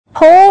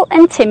Paul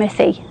and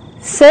Timothy,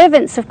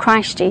 servants of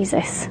Christ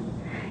Jesus,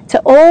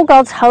 to all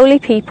God's holy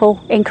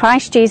people in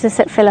Christ Jesus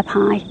at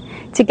Philippi,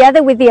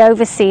 together with the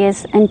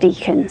overseers and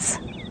deacons.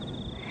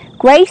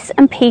 Grace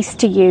and peace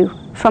to you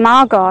from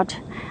our God,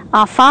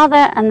 our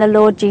Father and the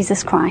Lord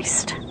Jesus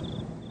Christ.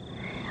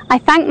 I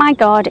thank my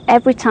God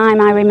every time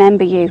I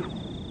remember you.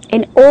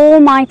 In all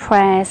my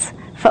prayers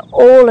for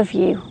all of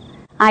you,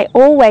 I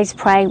always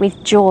pray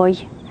with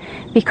joy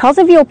because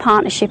of your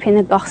partnership in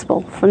the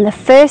gospel from the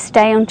first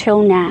day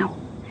until now,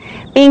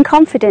 being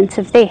confident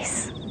of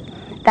this,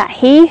 that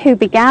he who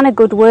began a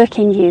good work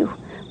in you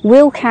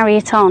will carry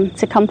it on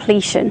to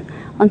completion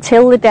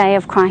until the day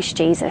of Christ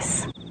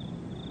Jesus.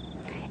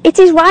 It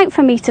is right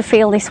for me to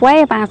feel this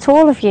way about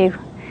all of you,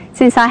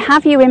 since I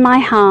have you in my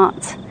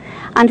heart,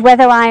 and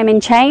whether I am in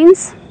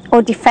chains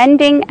or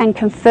defending and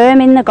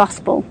confirming the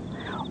gospel,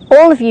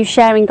 all of you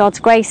sharing God's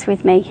grace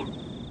with me.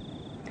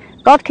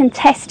 God can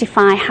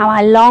testify how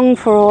I long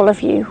for all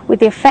of you with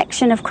the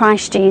affection of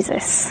Christ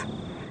Jesus.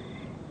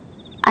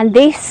 And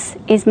this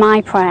is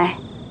my prayer,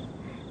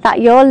 that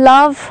your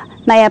love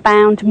may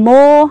abound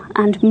more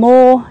and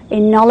more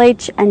in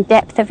knowledge and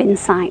depth of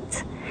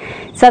insight,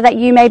 so that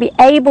you may be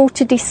able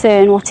to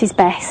discern what is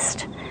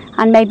best,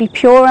 and may be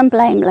pure and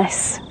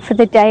blameless for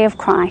the day of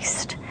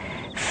Christ,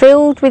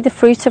 filled with the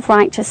fruit of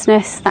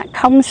righteousness that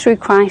comes through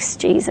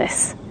Christ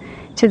Jesus,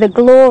 to the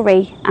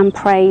glory and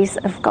praise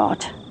of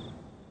God.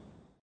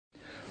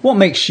 What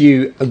makes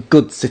you a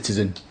good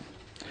citizen?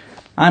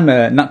 I'm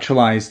a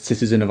naturalised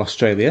citizen of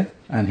Australia,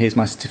 and here's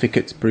my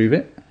certificate to prove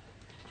it.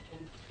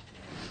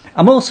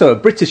 I'm also a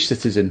British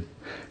citizen,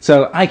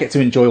 so I get to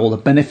enjoy all the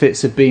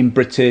benefits of being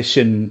British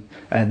and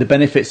the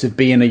benefits of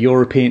being a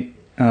European.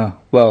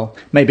 Well,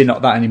 maybe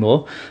not that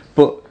anymore,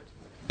 but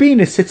being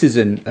a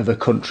citizen of a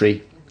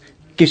country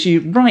gives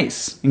you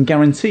rights and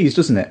guarantees,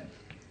 doesn't it?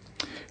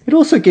 It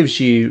also gives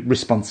you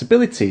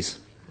responsibilities.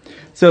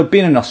 So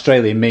being an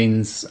Australian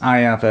means I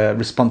have a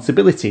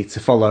responsibility to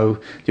follow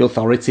the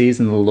authorities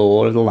and the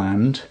law of the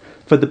land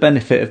for the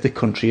benefit of the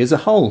country as a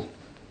whole.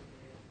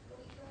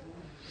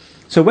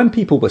 So when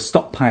people were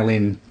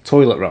stockpiling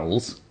toilet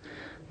rolls,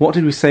 what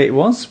did we say it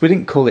was? We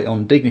didn't call it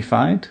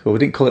undignified, or we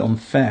didn't call it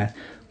unfair.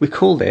 We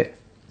called it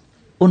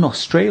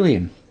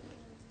un-Australian.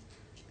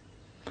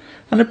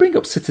 And I bring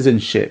up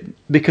citizenship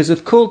because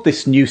I've called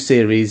this new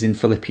series in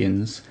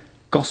Philippians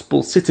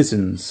Gospel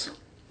Citizens.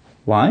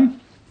 Why?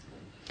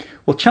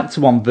 Well, chapter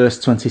 1 verse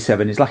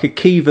 27 is like a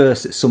key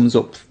verse that sums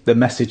up the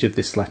message of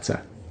this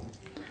letter.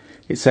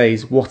 It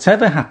says,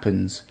 "Whatever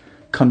happens,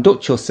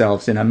 conduct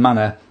yourselves in a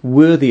manner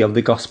worthy of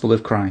the gospel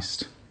of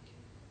Christ."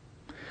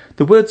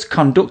 The words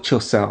 "conduct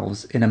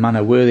yourselves in a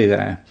manner worthy"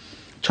 there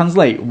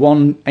translate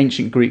one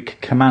ancient Greek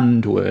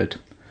command word,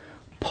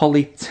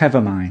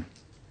 politevomai,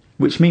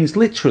 which means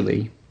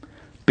literally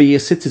be a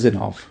citizen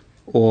of,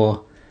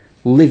 or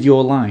live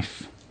your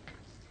life.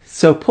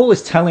 So Paul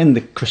is telling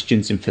the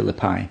Christians in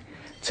Philippi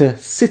to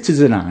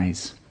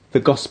citizenize the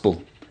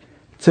gospel,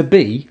 to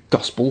be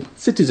gospel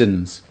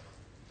citizens.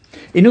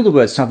 In other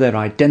words, to have their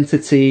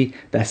identity,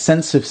 their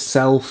sense of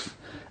self,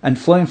 and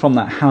flowing from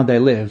that how they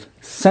live,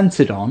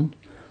 centred on,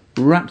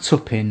 wrapped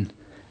up in,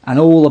 and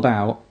all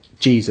about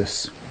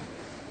Jesus.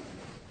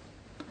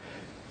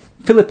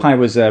 Philippi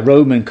was a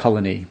Roman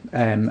colony,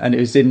 and it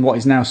was in what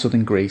is now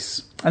southern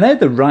Greece. And they had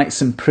the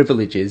rights and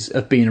privileges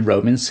of being a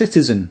Roman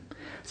citizen.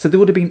 So they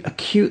would have been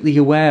acutely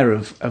aware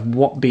of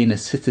what being a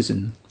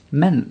citizen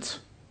meant.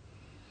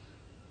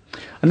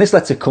 And this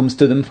letter comes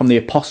to them from the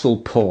Apostle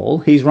Paul.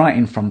 He's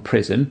writing from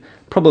prison,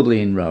 probably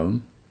in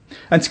Rome.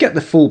 And to get the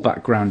full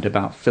background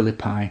about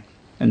Philippi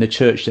and the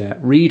church there,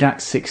 read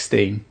Acts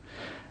 16.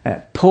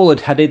 Paul had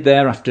headed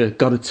there after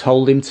God had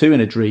told him to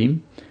in a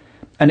dream.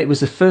 And it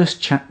was the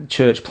first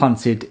church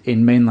planted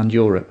in mainland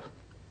Europe.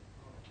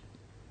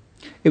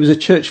 It was a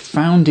church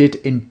founded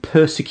in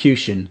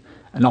persecution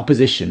and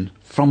opposition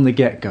from the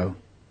get-go.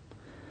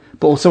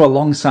 But also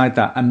alongside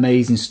that,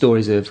 amazing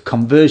stories of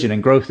conversion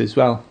and growth as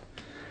well.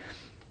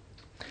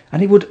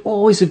 And it would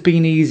always have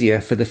been easier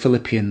for the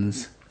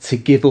Philippians to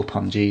give up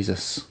on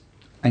Jesus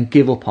and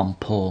give up on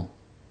Paul.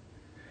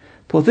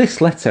 But this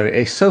letter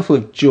is so full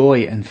of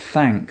joy and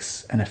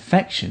thanks and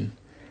affection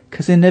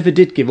because they never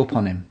did give up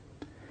on him.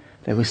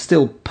 They were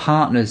still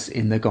partners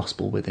in the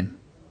gospel with him.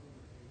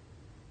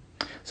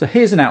 So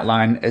here's an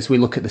outline as we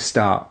look at the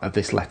start of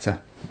this letter.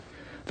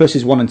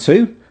 Verses 1 and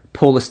 2,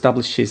 Paul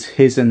establishes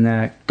his and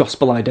their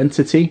gospel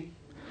identity.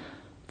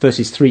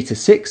 Verses 3 to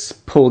 6,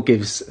 Paul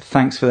gives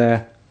thanks for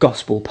their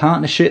gospel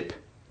partnership.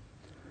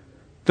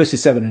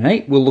 Verses 7 and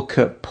 8, we'll look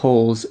at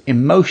Paul's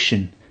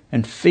emotion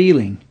and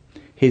feeling,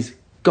 his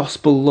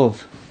gospel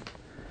love.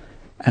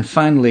 And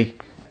finally,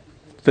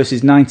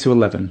 verses 9 to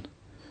 11,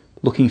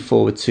 looking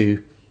forward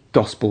to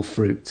gospel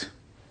fruit.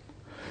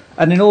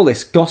 And in all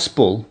this,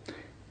 gospel,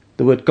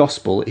 the word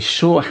gospel is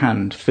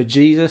shorthand for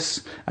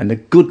Jesus and the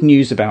good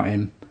news about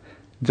him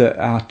that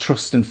our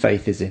trust and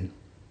faith is in.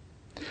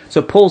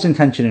 So Paul's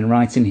intention in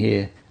writing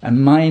here,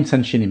 and my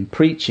intention in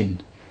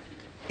preaching,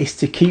 is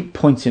to keep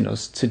pointing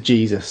us to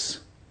Jesus.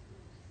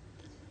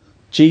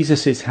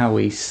 Jesus is how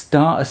we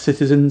start as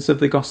citizens of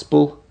the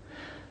gospel.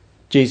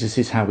 Jesus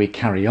is how we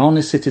carry on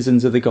as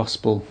citizens of the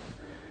gospel.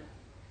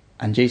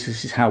 And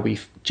Jesus is how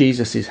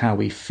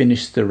we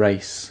finish the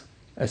race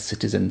as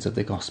citizens of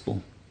the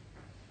gospel.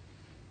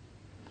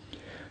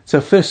 So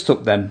first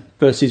up then,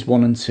 verses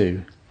 1 and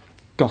 2,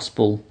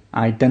 gospel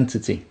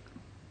identity.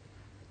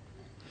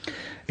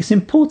 It's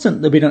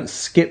important that we don't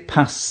skip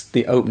past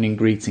the opening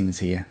greetings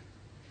here,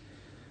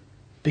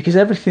 because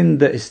everything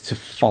that is to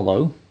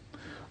follow,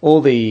 all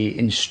the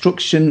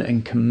instruction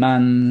and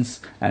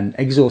commands and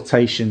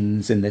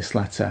exhortations in this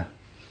letter,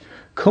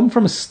 come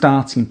from a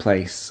starting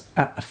place,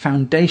 a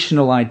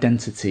foundational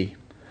identity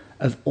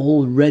of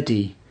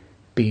already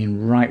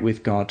being right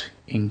with God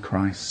in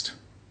Christ.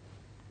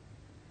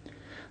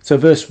 So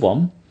verse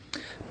 1,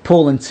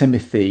 Paul and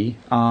Timothy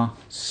are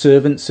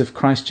servants of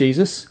Christ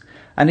Jesus,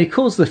 and he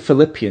calls the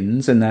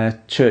Philippians and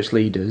their church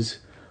leaders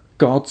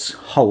God's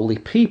holy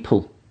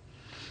people.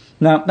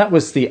 Now, that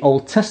was the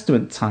Old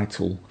Testament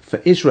title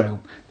for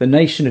Israel, the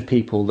nation of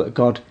people that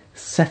God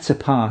set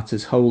apart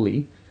as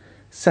holy,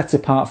 set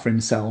apart for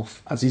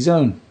himself as his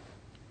own.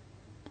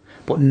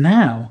 But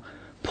now,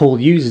 Paul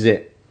uses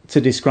it to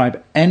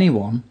describe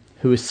anyone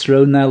who has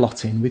thrown their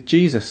lot in with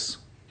Jesus.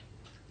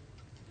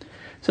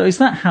 So is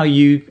that how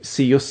you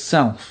see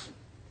yourself?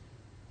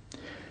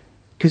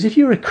 Because if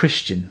you're a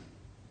Christian,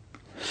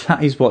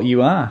 that is what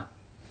you are.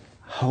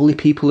 Holy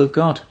people of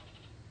God.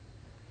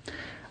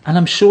 And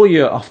I'm sure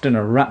you're often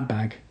a rat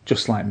bag,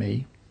 just like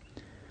me.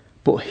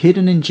 But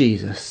hidden in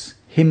Jesus,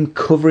 him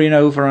covering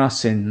over our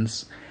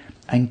sins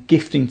and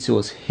gifting to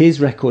us his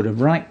record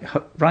of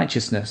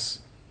righteousness,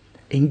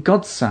 in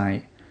God's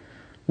sight,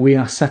 we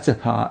are set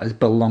apart as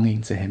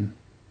belonging to him.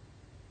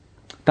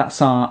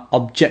 That's our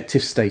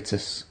objective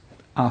status,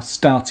 our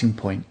starting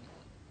point.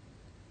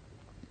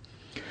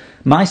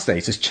 My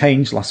status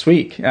changed last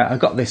week. I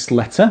got this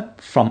letter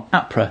from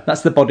APRA.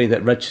 That's the body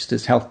that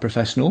registers health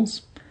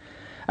professionals.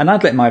 And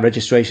I'd let my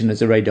registration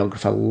as a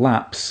radiographer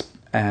lapse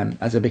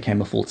as I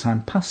became a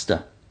full-time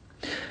pastor.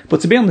 But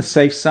to be on the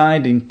safe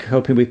side in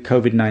coping with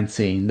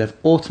COVID-19, they've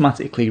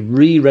automatically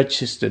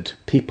re-registered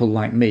people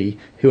like me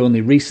who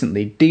only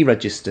recently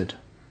deregistered.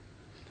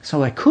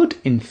 So I could,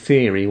 in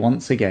theory,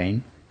 once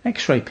again,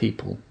 x-ray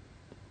people.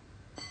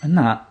 And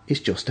that is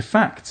just a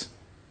fact.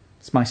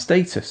 It's my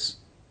status.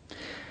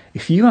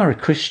 If you are a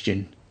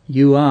Christian,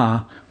 you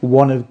are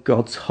one of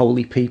God's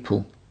holy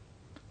people.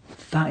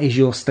 That is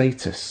your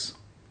status.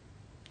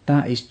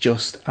 That is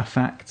just a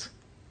fact.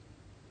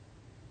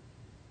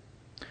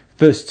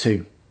 Verse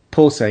 2,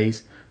 Paul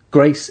says,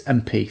 grace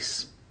and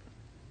peace.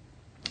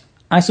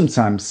 I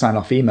sometimes sign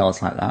off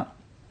emails like that.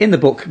 In the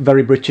book,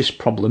 Very British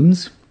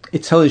Problems,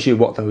 it tells you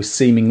what those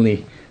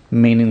seemingly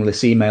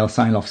meaningless email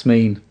sign-offs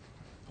mean,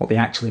 what they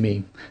actually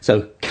mean.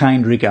 So,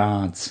 kind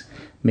regards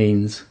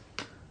means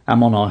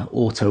I'm on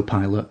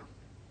autopilot.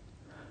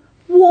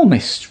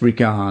 Warmest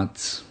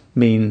regards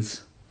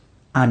means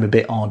I'm a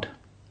bit odd.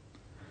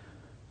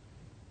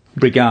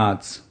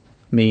 Regards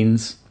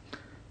means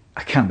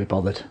I can't be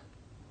bothered.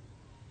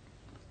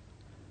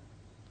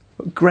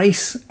 But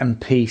grace and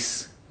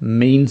peace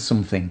mean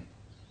something.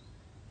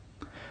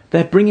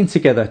 They're bringing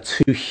together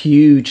two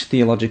huge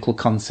theological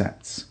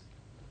concepts.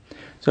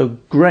 So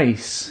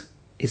grace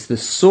is the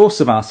source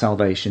of our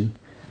salvation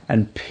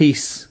and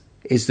peace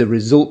is the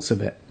results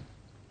of it.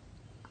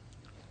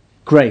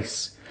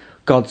 Grace,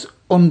 God's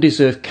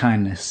undeserved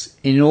kindness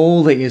in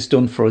all that he has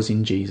done for us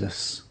in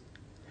Jesus.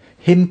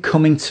 Him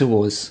coming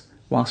to us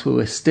whilst we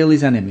were still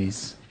his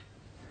enemies.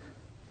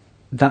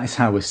 That is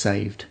how we're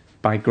saved,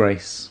 by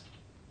grace.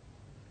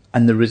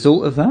 And the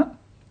result of that,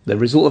 the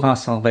result of our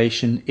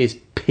salvation is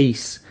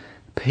peace.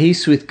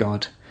 Peace with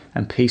God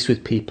and peace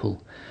with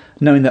people,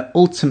 knowing that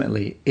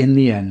ultimately, in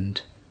the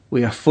end,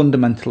 we are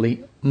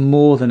fundamentally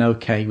more than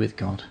okay with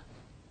God.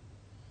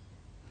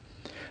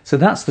 So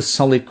that's the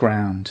solid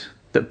ground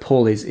that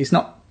Paul is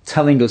not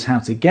telling us how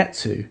to get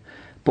to,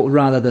 but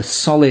rather the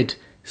solid,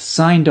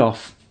 signed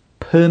off,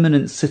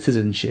 permanent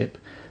citizenship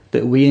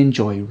that we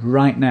enjoy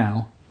right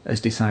now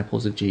as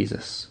disciples of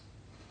Jesus.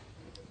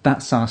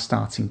 That's our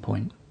starting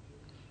point.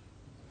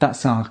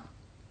 That's our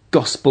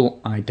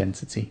gospel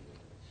identity.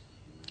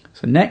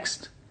 So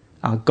next,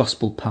 our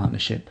gospel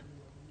partnership.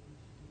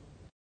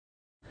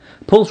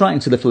 Paul's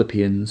writing to the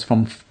Philippians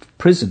from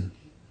prison,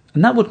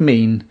 and that would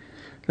mean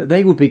that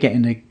they would be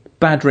getting a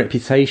bad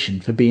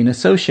reputation for being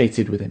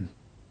associated with him.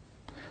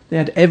 They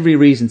had every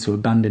reason to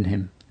abandon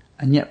him,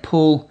 and yet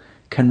Paul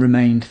can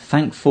remain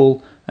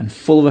thankful and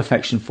full of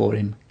affection for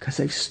him because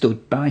they've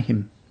stood by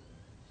him.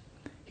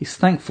 He's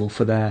thankful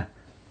for their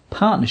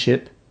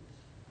partnership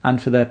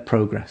and for their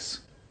progress.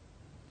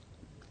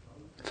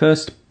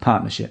 First,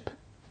 partnership.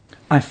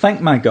 I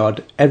thank my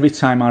God every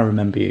time I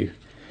remember you.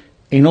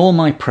 In all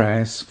my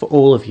prayers for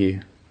all of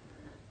you,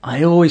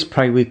 I always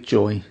pray with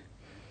joy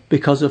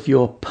because of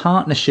your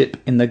partnership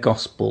in the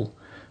gospel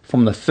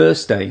from the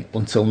first day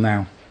until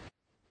now.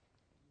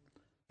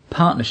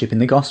 Partnership in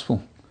the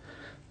gospel.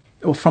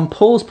 Well, from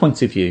Paul's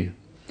point of view,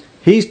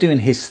 he's doing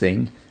his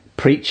thing,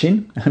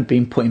 preaching and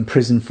being put in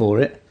prison for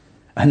it,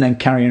 and then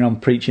carrying on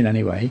preaching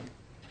anyway.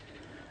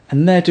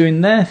 And they're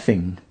doing their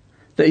thing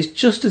that is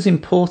just as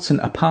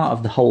important a part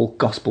of the whole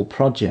gospel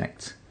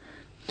project.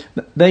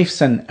 They've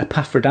sent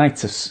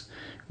Epaphroditus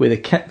with a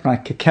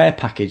care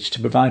package to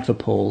provide for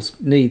Paul's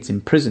needs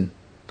in prison.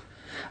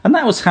 And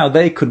that was how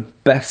they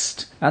could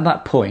best, at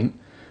that point,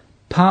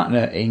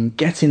 partner in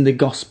getting the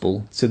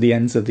gospel to the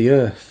ends of the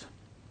earth.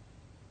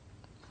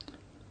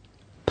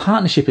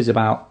 Partnership is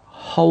about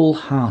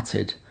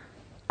wholehearted,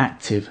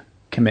 active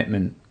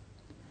commitment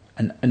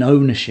and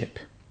ownership.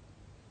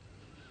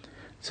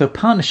 So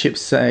partnership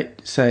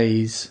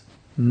says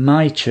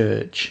my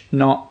church,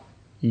 not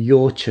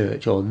your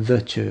church or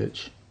the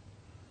church.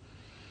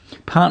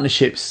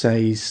 Partnership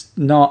says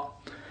not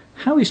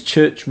how is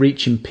church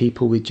reaching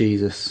people with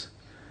Jesus,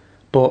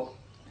 but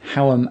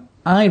how am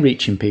I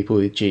reaching people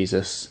with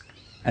Jesus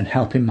and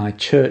helping my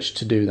church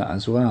to do that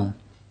as well.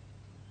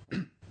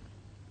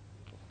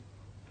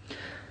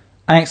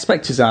 I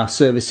expect as our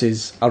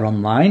services are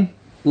online,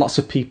 lots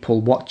of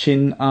people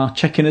watching are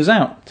checking us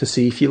out to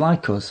see if you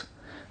like us.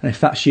 And if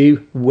that's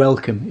you,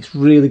 welcome. It's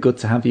really good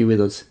to have you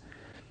with us.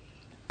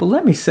 But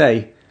let me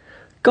say,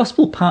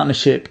 gospel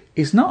partnership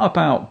is not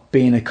about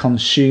being a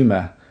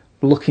consumer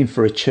looking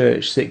for a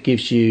church that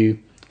gives you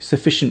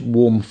sufficient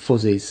warm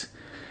fuzzies,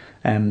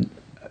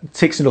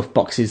 ticks enough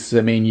boxes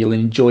that mean you'll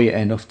enjoy it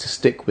enough to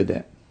stick with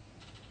it.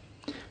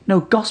 No,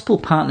 gospel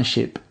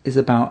partnership is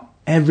about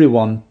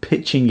everyone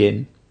pitching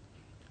in,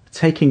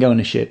 taking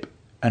ownership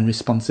and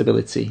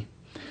responsibility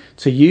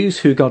to use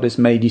who God has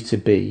made you to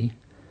be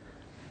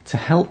to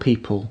help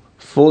people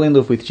fall in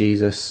love with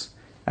Jesus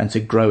and to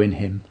grow in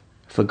him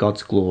for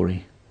God's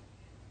glory.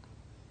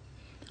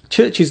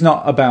 Church is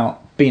not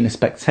about being a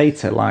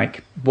spectator,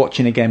 like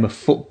watching a game of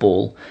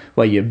football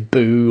where you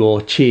boo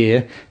or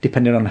cheer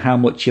depending on how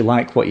much you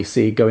like what you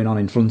see going on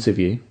in front of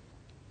you.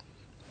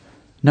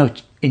 No,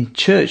 in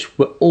church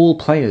we're all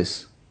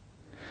players.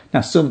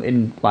 Now some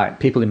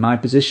people in my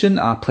position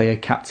are player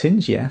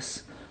captains,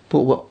 yes, but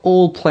we're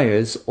all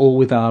players, all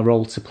with our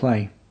role to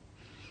play.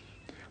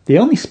 The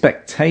only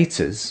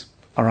spectators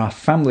are our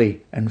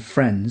family and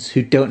friends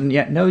who don't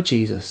yet know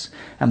Jesus,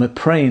 and we're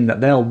praying that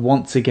they'll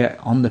want to get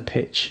on the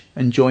pitch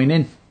and join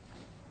in.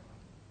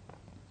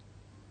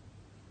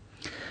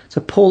 So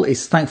Paul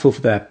is thankful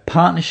for their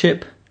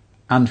partnership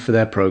and for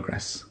their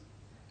progress.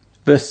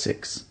 Verse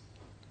 6.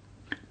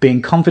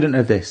 Being confident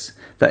of this,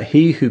 that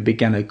he who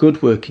began a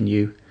good work in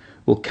you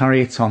will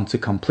carry it on to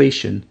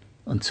completion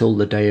until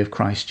the day of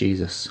Christ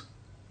Jesus.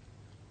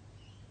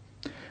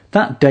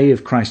 That day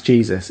of Christ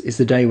Jesus is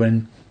the day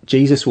when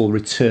Jesus will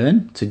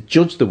return to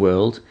judge the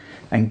world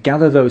and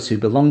gather those who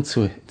belong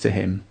to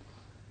him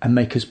and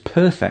make us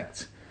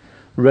perfect,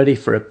 ready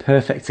for a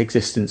perfect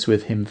existence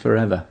with him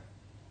forever.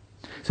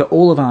 So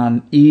all of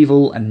our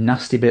evil and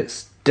nasty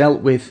bits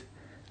dealt with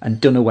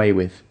and done away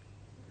with.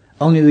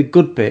 Only the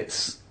good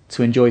bits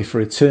to enjoy for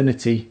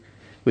eternity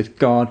with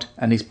God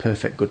and his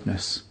perfect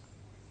goodness.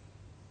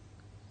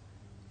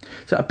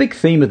 So a big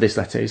theme of this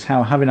letter is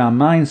how having our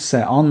minds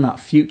set on that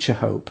future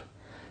hope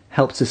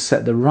helps us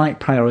set the right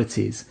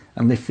priorities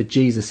and live for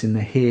Jesus in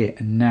the here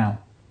and now.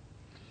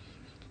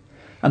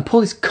 And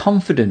Paul is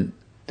confident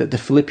that the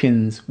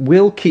Philippians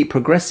will keep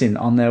progressing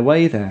on their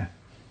way there.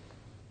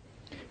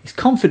 He's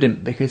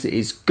confident because it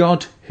is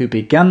God who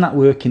began that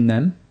work in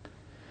them,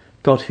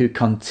 God who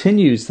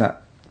continues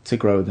that to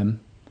grow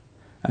them,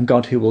 and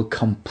God who will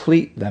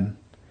complete them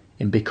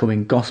in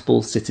becoming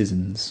gospel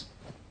citizens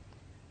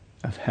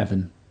of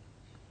heaven.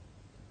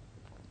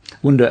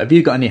 Wonder, have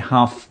you got any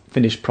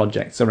half-finished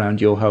projects around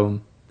your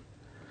home?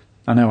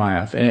 I know I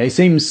have. And it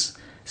seems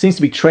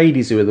to be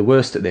tradies who are the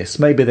worst at this.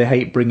 Maybe they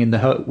hate bringing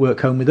the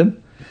work home with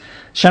them.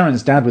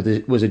 Sharon's dad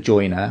was a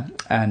joiner,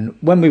 and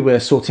when we were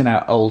sorting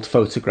out old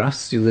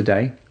photographs the other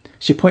day,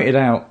 she pointed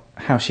out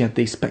how she had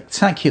these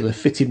spectacular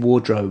fitted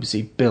wardrobes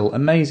he built,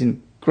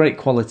 amazing, great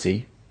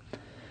quality.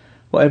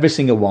 Well, every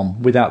single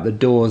one without the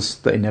doors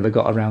that he never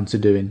got around to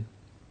doing.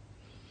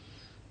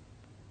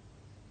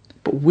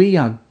 But we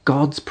are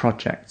God's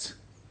project,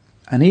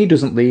 and he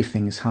doesn't leave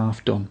things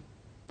half done.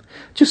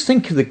 Just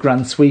think of the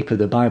grand sweep of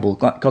the Bible,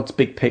 God's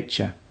big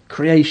picture.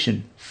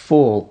 Creation,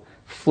 fall,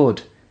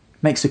 flood,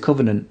 makes a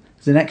covenant.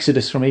 There's an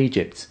exodus from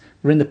Egypt.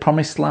 We're in the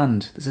promised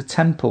land. There's a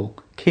temple,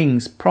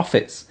 kings,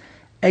 prophets,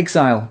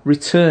 exile,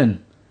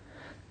 return.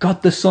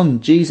 God the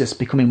Son, Jesus,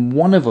 becoming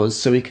one of us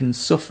so he can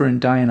suffer and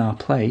die in our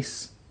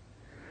place.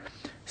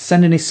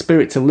 Sending his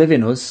Spirit to live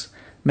in us,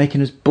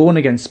 making us born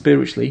again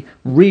spiritually,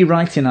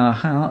 rewriting our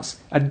hearts,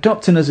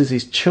 adopting us as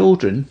his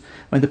children,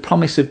 with the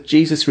promise of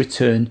Jesus'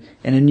 return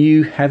in a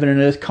new heaven and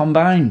earth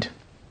combined.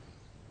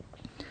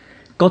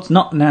 God's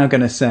not now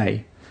going to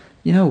say,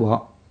 you know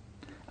what,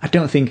 I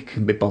don't think I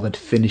can be bothered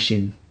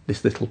finishing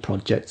this little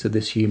project of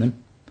this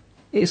human.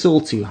 It's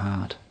all too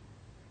hard.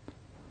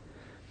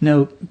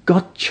 No,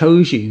 God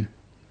chose you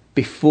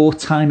before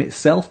time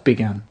itself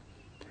began,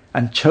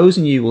 and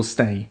chosen you will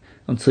stay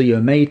until you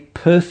are made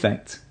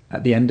perfect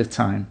at the end of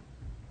time.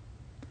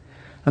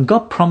 And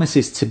God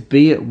promises to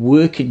be at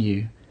work in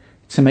you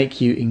to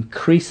make you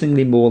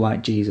increasingly more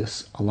like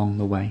Jesus along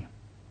the way.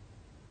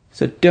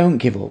 So don't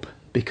give up,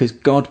 because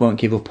God won't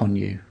give up on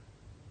you.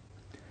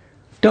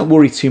 Don't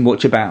worry too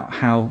much about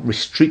how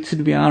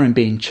restricted we are in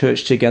being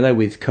church together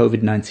with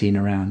COVID-19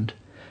 around,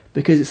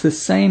 because it's the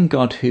same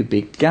God who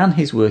began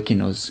his work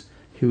in us,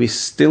 who is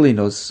still in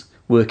us,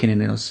 working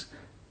in us,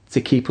 to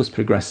keep us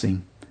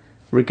progressing,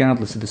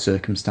 regardless of the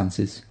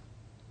circumstances.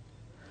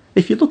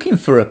 If you're looking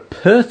for a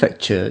perfect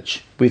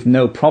church with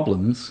no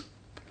problems,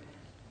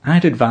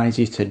 I'd advise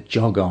you to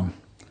jog on,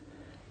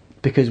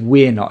 because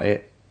we're not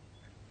it.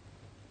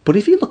 But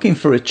if you're looking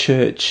for a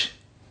church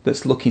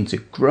that's looking to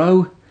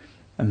grow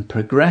and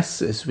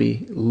progress as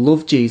we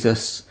love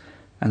Jesus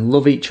and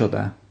love each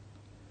other,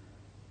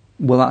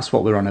 well, that's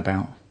what we're on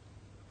about.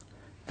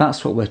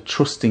 That's what we're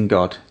trusting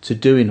God to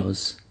do in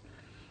us.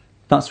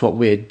 That's what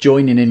we're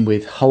joining in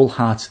with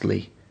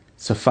wholeheartedly,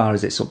 so far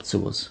as it's up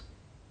to us.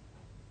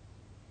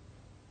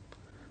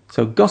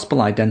 So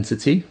gospel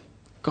identity,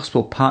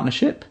 gospel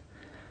partnership,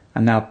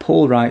 and now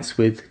Paul writes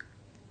with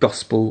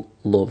gospel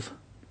love.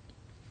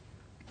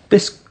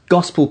 This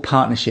gospel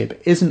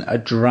partnership isn't a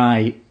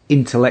dry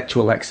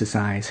intellectual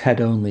exercise, head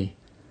only,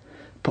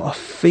 but a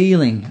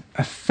feeling,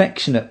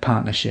 affectionate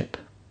partnership.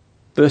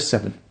 Verse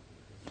 7.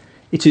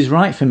 It is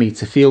right for me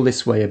to feel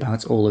this way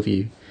about all of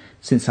you,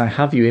 since I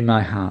have you in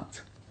my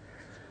heart.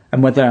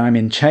 And whether I'm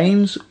in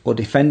chains or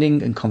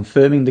defending and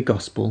confirming the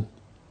gospel,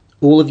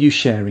 all of you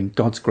sharing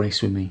God's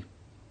grace with me.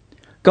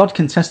 God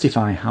can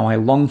testify how I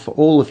long for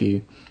all of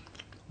you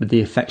with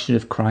the affection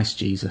of Christ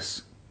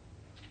Jesus.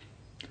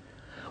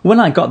 When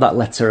I got that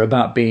letter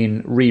about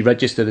being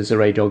re-registered as a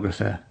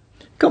radiographer,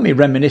 it got me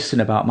reminiscing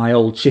about my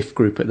old shift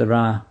group at the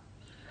RA.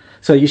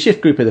 So your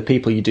shift group are the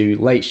people you do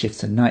late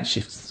shifts and night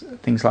shifts,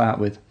 things like that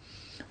with.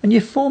 And you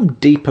form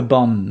deeper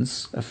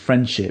bonds of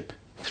friendship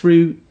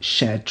through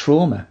shared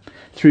trauma,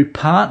 through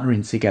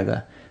partnering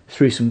together,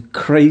 through some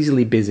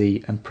crazily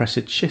busy and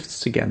pressured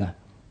shifts together.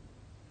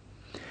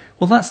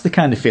 Well, that's the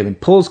kind of feeling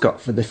Paul's got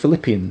for the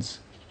Philippians.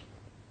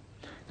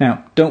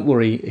 Now, don't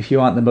worry if you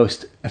aren't the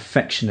most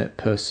affectionate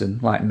person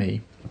like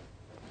me.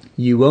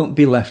 You won't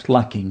be left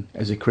lacking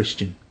as a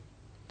Christian.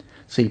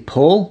 See,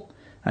 Paul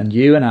and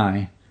you and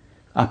I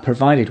are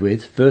provided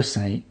with, verse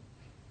 8,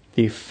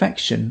 the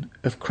affection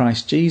of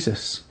Christ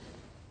Jesus.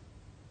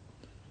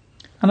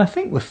 And I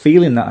think we're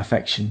feeling that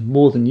affection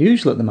more than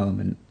usual at the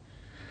moment.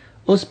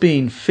 Us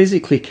being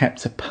physically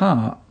kept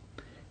apart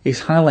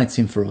is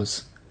highlighting for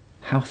us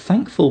how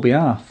thankful we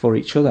are for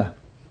each other.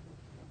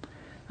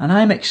 And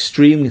I'm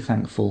extremely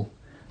thankful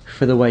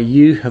for the way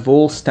you have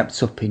all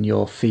stepped up in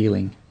your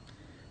feeling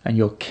and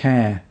your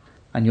care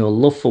and your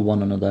love for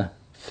one another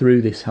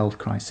through this health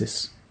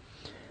crisis,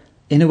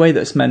 in a way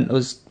that's meant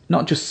us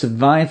not just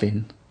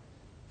surviving,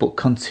 but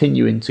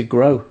continuing to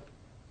grow.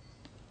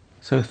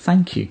 So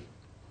thank you.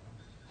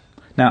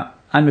 Now,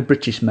 I'm a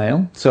British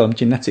male, so I'm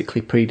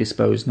genetically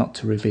predisposed not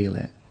to reveal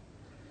it.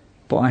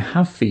 But I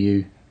have for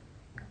you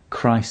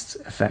Christ's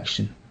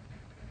affection.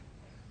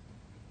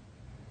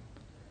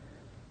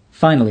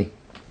 Finally,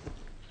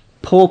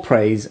 Paul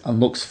prays and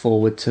looks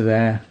forward to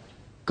their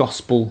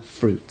gospel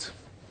fruit.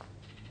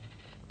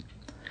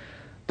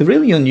 The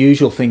really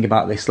unusual thing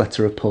about this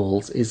letter of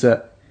Paul's is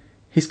that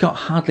he's got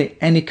hardly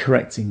any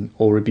correcting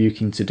or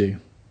rebuking to do.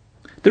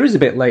 There is a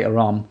bit later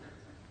on.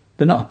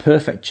 They're not a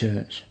perfect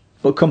church,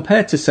 but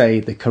compared to, say,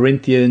 the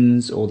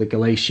Corinthians or the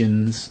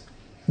Galatians,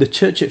 the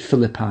church at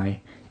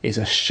Philippi is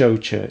a show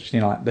church,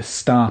 like the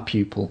star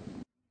pupil.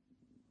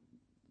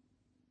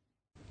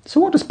 So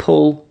what does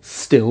Paul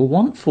still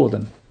want for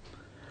them?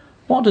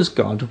 What does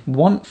God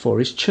want for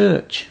his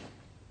church?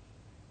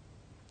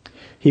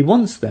 He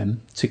wants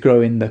them to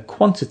grow in the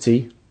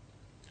quantity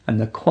and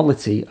the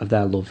quality of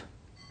their love.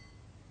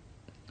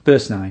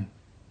 Verse 9.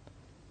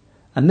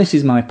 And this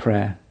is my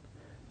prayer,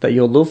 that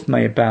your love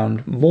may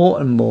abound more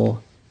and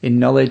more in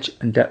knowledge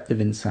and depth of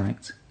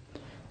insight,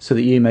 so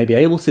that you may be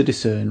able to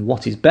discern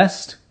what is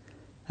best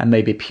and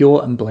may be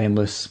pure and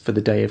blameless for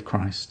the day of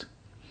Christ.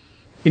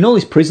 In all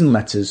his prison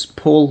letters,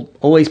 Paul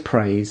always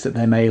prays that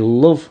they may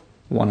love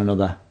one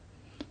another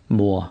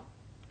more.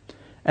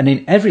 And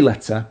in every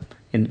letter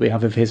we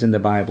have of his in the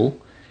Bible,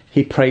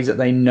 he prays that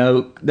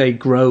they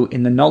grow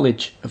in the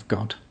knowledge of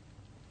God.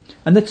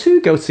 And the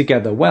two go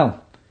together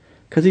well,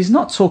 because he's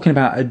not talking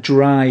about a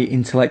dry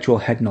intellectual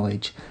head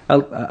knowledge,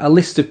 a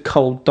list of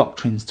cold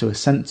doctrines to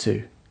assent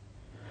to.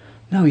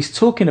 No, he's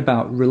talking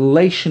about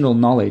relational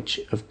knowledge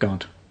of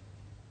God.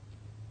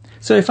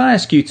 So if I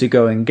ask you to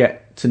go and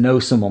get to know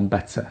someone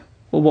better,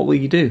 well, what will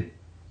you do?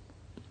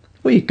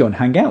 Well, you go and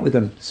hang out with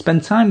them,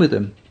 spend time with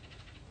them.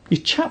 You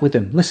chat with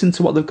them, listen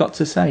to what they've got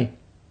to say.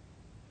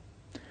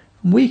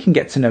 And we can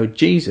get to know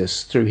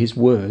Jesus through his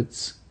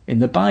words in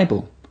the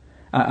Bible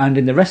and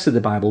in the rest of the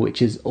Bible,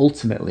 which is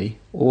ultimately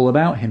all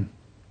about him.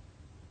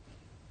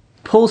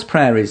 Paul's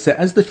prayer is that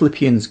as the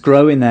Philippians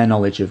grow in their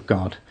knowledge of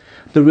God,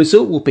 the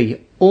result will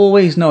be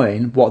always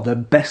knowing what the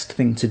best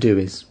thing to do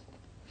is.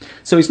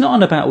 So it's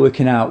not about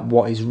working out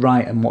what is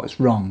right and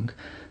what's wrong,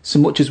 so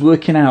much as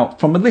working out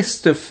from a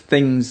list of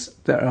things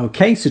that are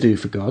okay to do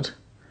for God,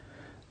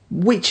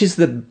 which is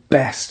the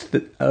best,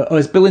 or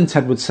as Bill and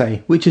Ted would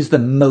say, which is the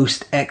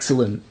most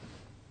excellent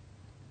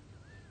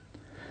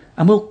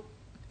And we'll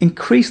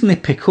increasingly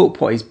pick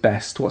up what is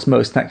best, what's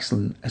most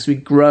excellent, as we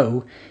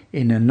grow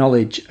in a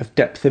knowledge of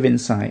depth of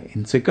insight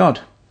into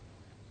God.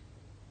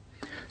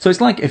 So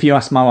it's like if you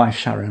asked my wife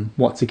Sharon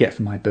what to get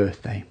for my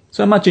birthday.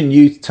 So imagine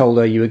you told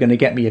her you were going to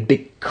get me a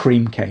big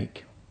cream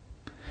cake.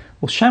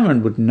 Well,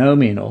 Sharon would know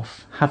me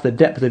enough, have the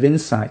depth of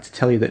insight to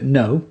tell you that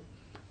no,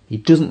 he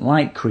doesn't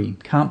like cream,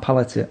 can't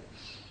palate it.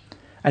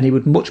 And he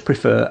would much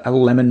prefer a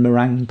lemon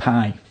meringue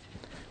pie.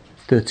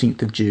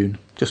 13th of June,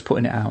 just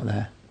putting it out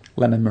there.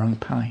 Lemon meringue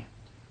pie.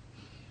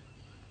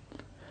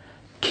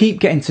 Keep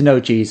getting to know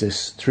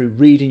Jesus through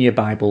reading your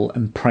Bible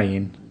and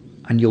praying,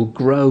 and you'll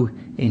grow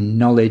in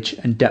knowledge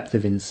and depth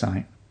of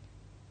insight.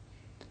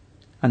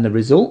 And the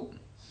result?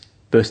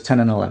 Verse 10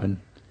 and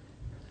 11.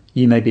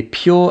 You may be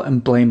pure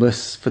and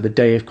blameless for the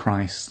day of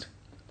Christ,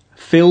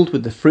 filled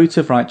with the fruit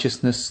of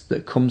righteousness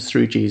that comes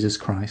through Jesus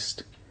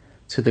Christ,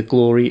 to the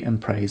glory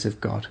and praise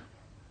of God.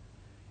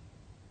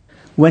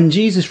 When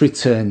Jesus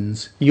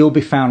returns, you'll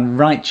be found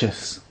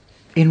righteous,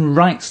 in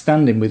right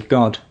standing with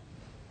God.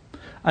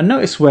 And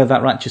notice where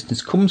that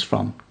righteousness comes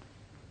from.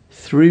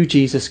 Through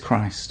Jesus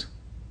Christ.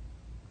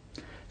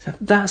 So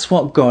that's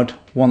what God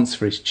wants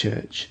for his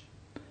church.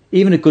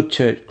 Even a good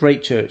church,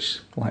 great church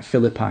like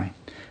Philippi.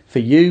 For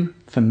you,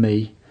 for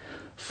me,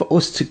 for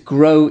us to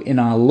grow in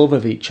our love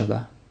of each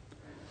other,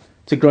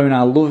 to grow in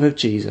our love of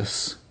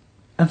Jesus,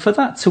 and for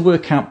that to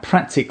work out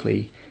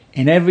practically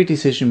in every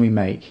decision we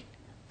make,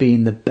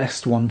 being the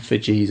best one for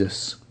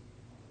Jesus.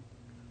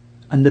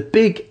 And the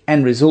big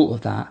end result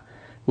of that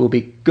will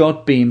be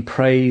God being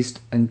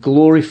praised and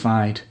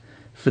glorified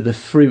for the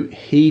fruit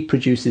he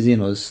produces in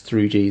us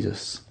through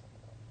Jesus.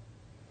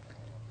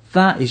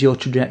 That is your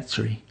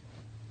trajectory.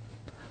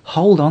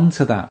 Hold on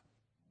to that.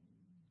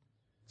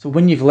 So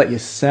when you've let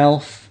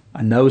yourself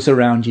and those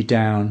around you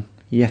down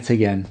yet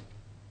again,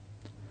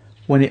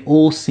 when it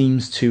all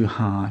seems too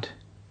hard,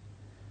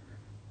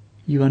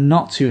 you are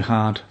not too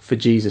hard for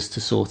Jesus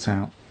to sort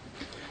out.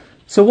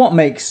 So what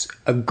makes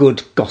a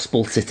good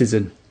gospel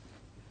citizen?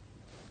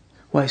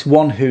 Well, it's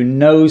one who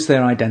knows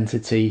their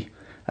identity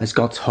as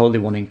God's Holy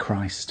One in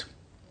Christ.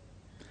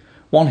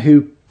 One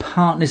who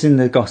partners in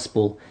the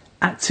gospel,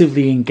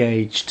 actively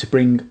engaged to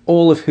bring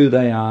all of who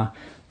they are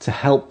to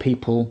help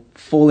people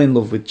fall in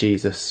love with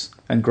Jesus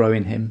and grow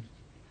in him.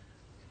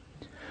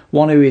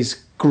 One who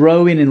is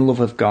growing in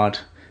love of God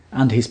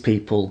and his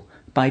people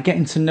by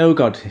getting to know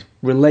God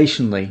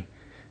relationally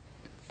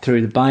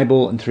through the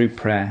Bible and through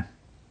prayer.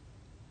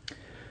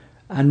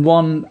 And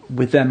one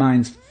with their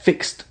minds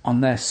fixed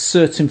on their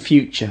certain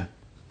future,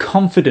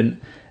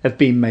 confident of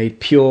being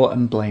made pure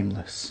and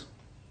blameless.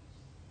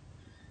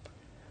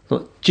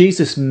 Look,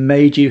 Jesus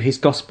made you his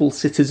gospel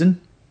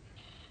citizen.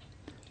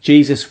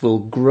 Jesus will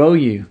grow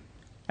you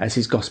as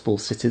his gospel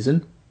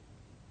citizen.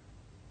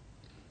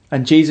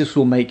 And Jesus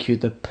will make you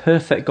the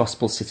perfect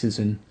gospel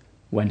citizen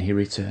when he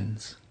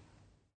returns.